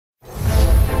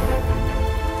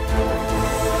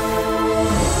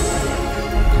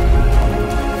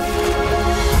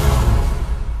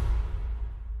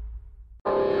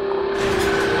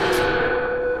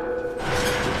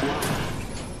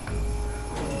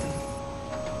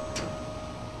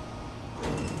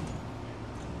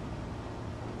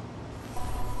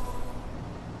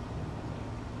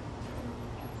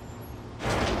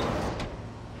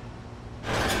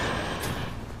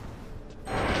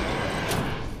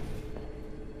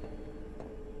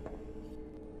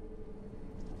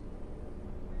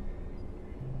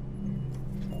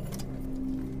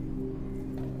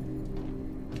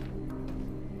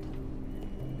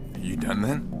done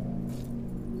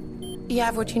then? You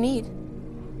have what you need.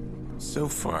 So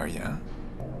far, yeah.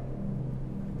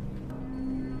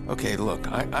 Okay, look,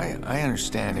 I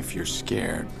understand if you're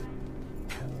scared.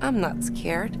 I'm not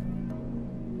scared.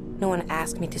 No one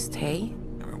asked me to stay.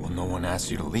 Well, no one asked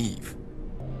you to leave.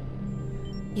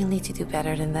 You'll need to do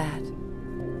better than that.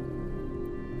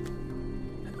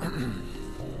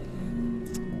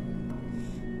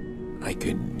 I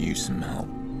could use some help.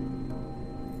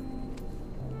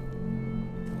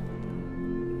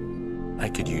 I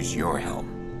could use your help.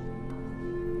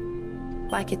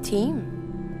 Like a team.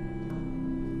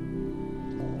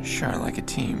 Sure, like a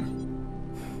team.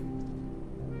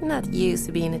 I'm not used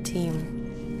to being a team.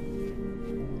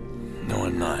 No,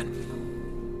 I'm not.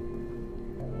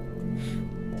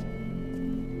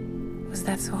 Was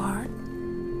that so hard?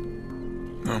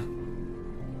 No.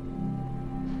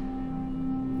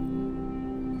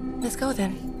 Let's go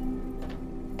then.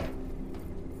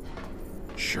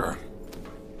 Sure.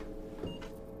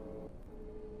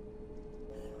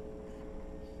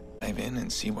 Dive in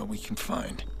and see what we can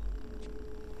find.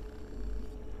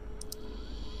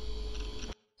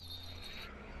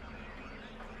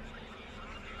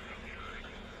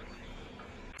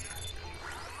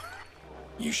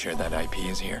 You sure that IP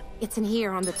is here? It's in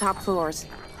here on the top floors.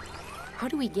 How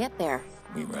do we get there?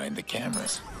 We ride the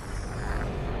cameras.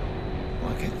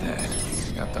 Look at that.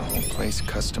 Got the whole place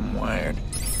custom wired.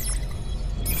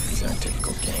 These aren't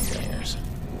typical gangbangers.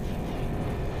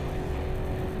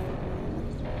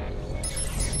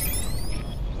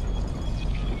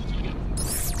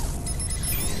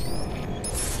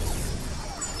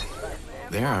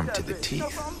 They're armed to the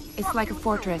teeth. It's like a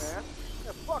fortress.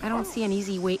 I don't see an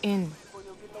easy way in.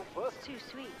 Too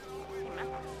sweet.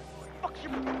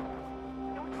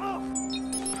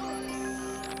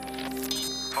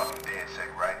 Fucking dead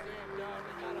sick, right?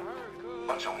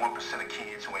 Bunch of 1% of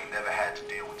kids who ain't never had to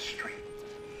deal with the street.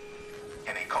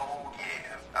 And they cold?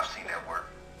 Yeah, I've seen that work.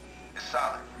 It's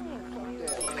solid.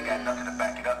 But they got nothing to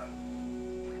back it up.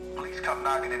 Police come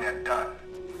knocking and they're done.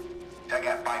 I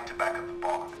got bite to back up the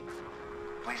bark.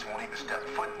 Police won't even step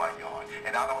foot in my yard,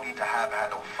 and I don't need to have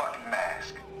no fucking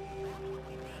mask.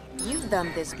 You've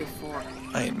done this before.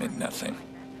 I admit nothing.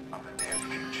 I'm the damn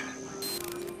future.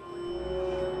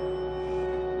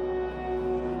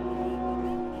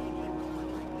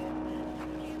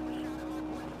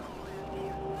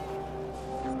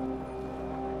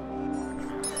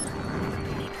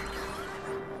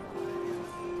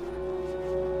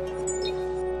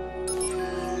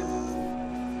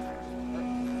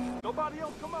 Nobody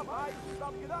else come up, all right?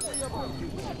 Stop, get up there.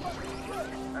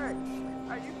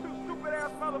 Hey, you two stupid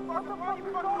ass motherfuckers, why you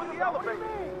fucking with the elevator?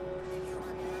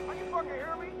 Are you fucking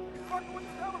hear me? You fucking with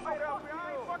the elevator out there,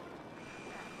 I ain't fucking...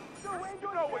 You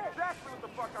know exactly what the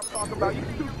fuck I'm talking about, you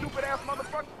two stupid ass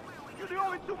motherfuckers. You're the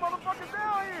only two motherfuckers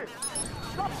down here.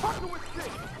 Stop fucking with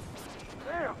shit.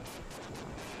 Damn.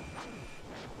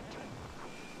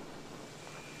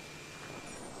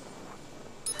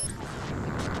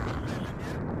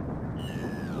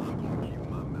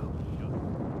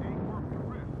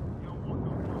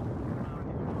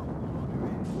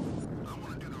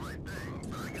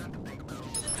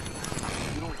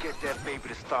 Get that baby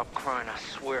to stop crying, I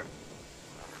swear.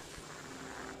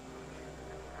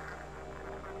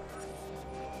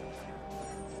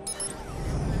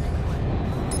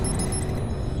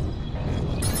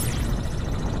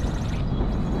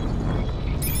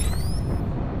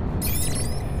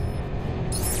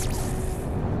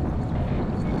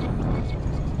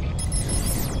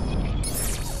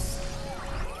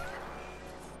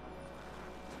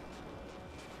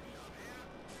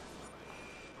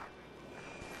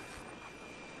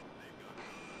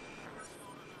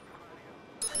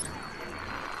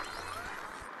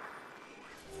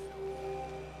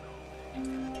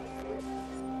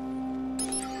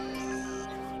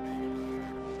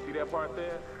 That part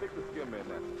there, stick the skimmer in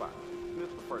that spot. This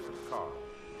is the person's car.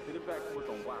 Hit it back to what's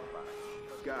on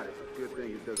Wi-Fi. Got it. Good thing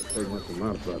it doesn't take much to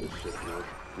modify this shit, man.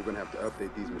 We're gonna have to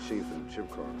update these machines for them chip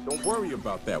cars. Don't worry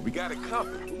about that. We got it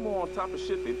covered. We're more on top of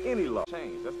shit than any law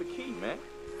change. That's the key, man.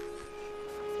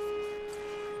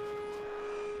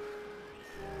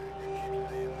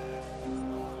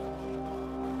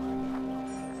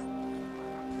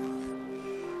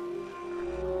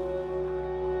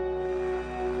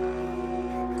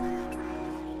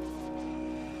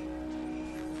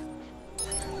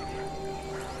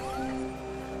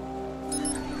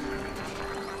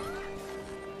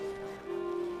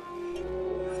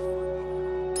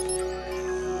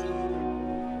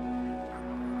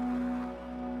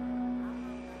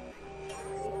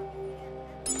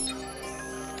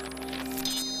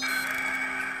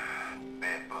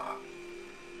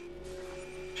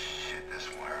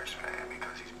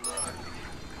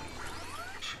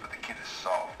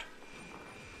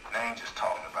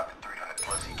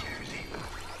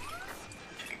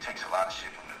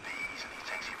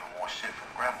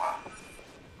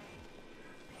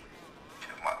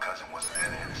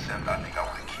 I think I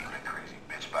would have killed that crazy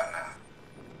bitch by now.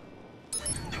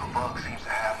 Bulldog seems to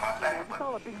have my back, but... It's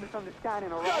all a big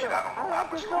misunderstanding, all Shit, right? I don't know how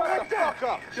much longer I got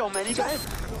here. Yo, man, you guys.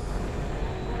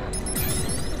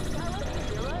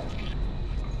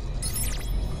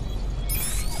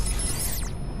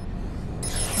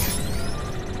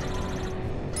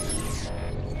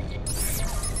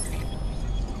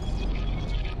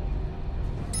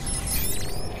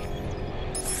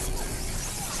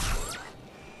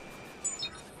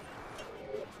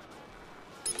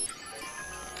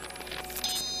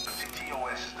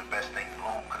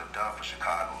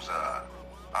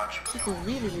 People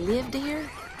really lived here?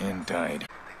 And died. They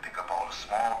pick up all the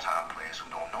small-time players who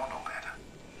don't know no better.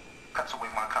 Cuts away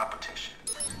my competition.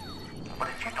 But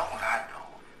if you know what I know,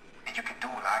 and you can do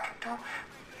what I can do,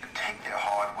 you take their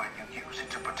hardware and you use it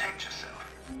to protect yourself.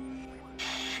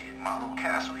 Shit, my little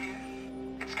castle here,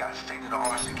 it's got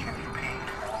state-of-the-art security paid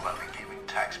for by the giving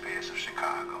taxpayers of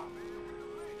Chicago.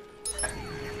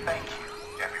 Thank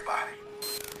you, everybody.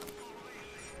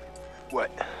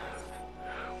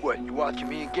 What, you watching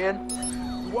me again?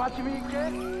 You watching me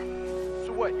again?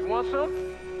 So what, you want some?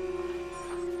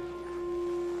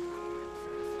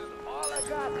 All I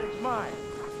got is mine.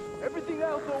 Everything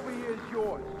else over here is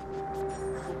yours.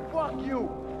 Fuck you!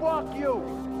 Fuck you!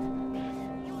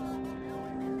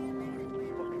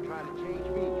 Fucking trying to change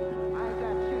me. I ain't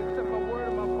got shit except my word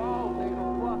and my balls, nigga.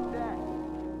 Fuck that.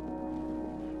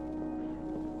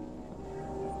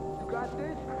 You got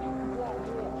this? You want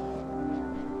more?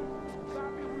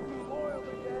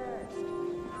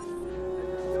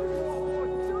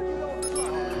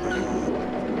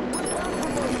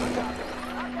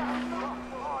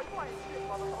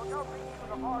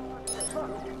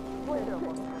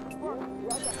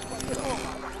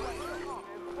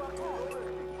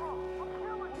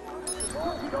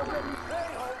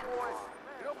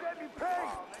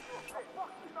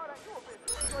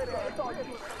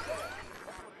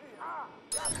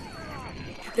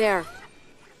 There.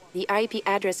 The IP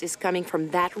address is coming from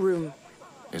that room.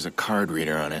 There's a card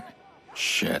reader on it.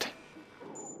 Shit.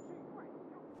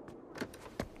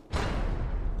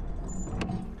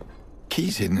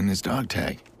 Key's hidden in his dog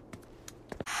tag.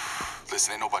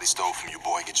 Listen, ain't nobody stole from you,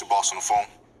 boy. Get your boss on the phone.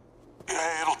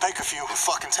 Yeah, it'll take a few. It'll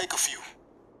fucking take a few.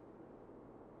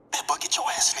 Hey, but get your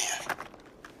ass in here.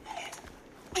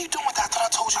 What are you doing with that? I thought I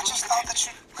told you. I just thought that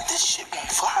you... This shit won't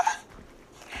fly.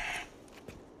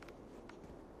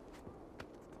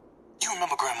 You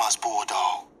remember Grandma's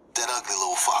Bulldog? That ugly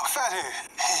little fox. Fathead.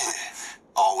 Yeah.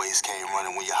 Always came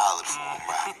running when you hollered for him,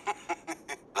 right?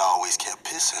 But always kept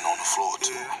pissing on the floor,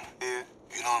 too. Yeah.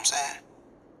 You know what I'm saying?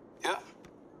 Yeah.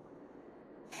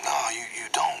 No, you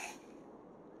don't.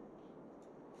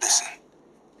 Listen,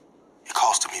 it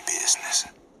costed me business.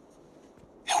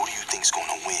 And who do you think's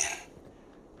gonna win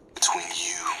between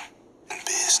you and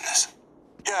business?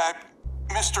 Yeah,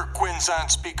 Mr. Quinn's on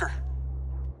speaker.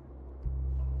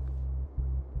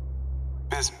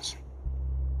 Business.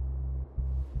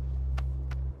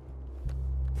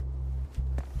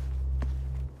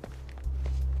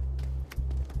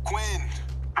 Quinn!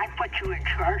 I put you in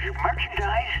charge of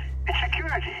merchandise and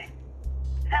security.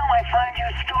 Now I find you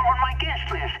stolen my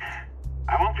guest list.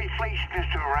 I won't be fleeced,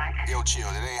 Mr. Rack. Yo, chill,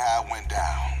 that ain't how it went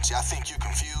down. See, I think you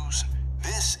confused.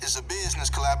 This is a business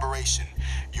collaboration.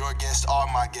 Your guests are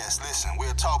my guests. Listen,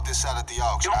 we'll talk this out at the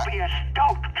auction. Don't be a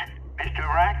stoat, Mr.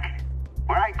 Rack.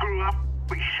 Where I grew up,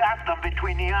 we shot them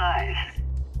between the eyes.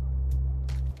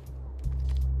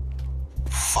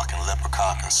 Fucking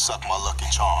leprechaun can suck my lucky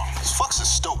charm. This fuck's a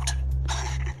stoat.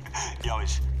 Yo,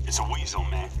 it's a weasel,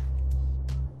 man.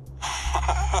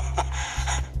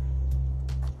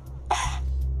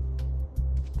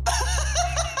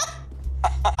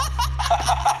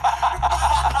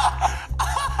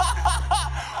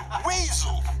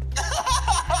 Weasel!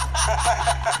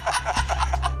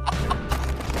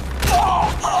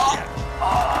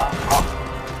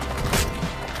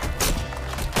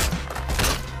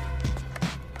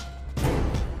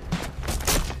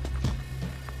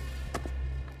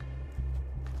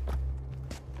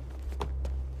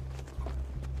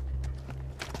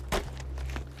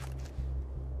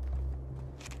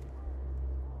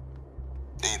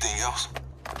 Anything else?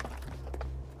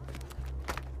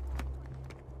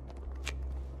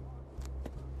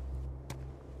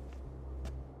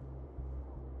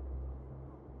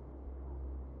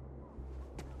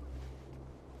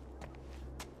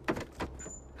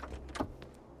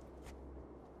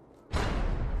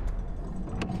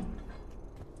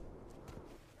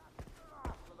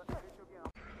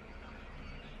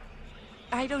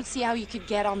 I don't see how you could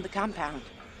get on the compound.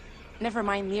 Never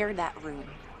mind near that room.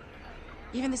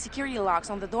 Even the security locks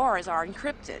on the doors are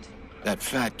encrypted. That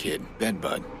fat kid,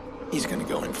 Bedbug, he's gonna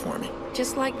go in for me.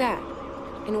 Just like that.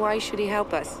 And why should he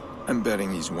help us? I'm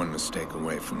betting he's one mistake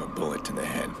away from a bullet to the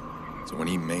head. So when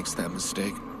he makes that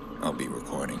mistake, I'll be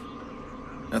recording.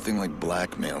 Nothing like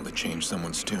blackmail to change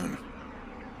someone's tune.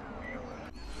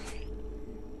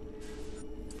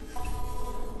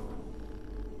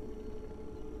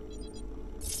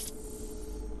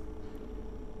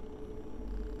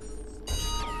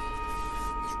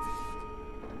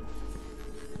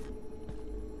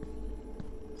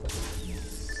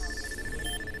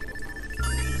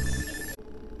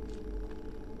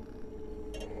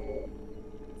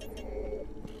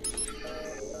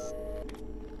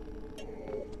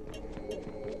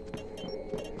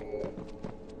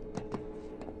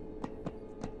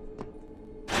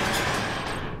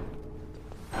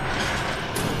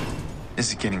 This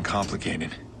is getting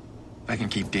complicated. If I can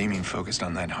keep Damien focused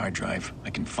on that hard drive, I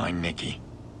can find Nikki.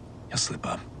 He'll slip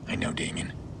up. I know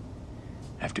Damien.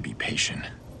 I have to be patient.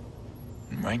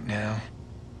 And right now,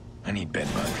 I need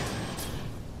Bedbug.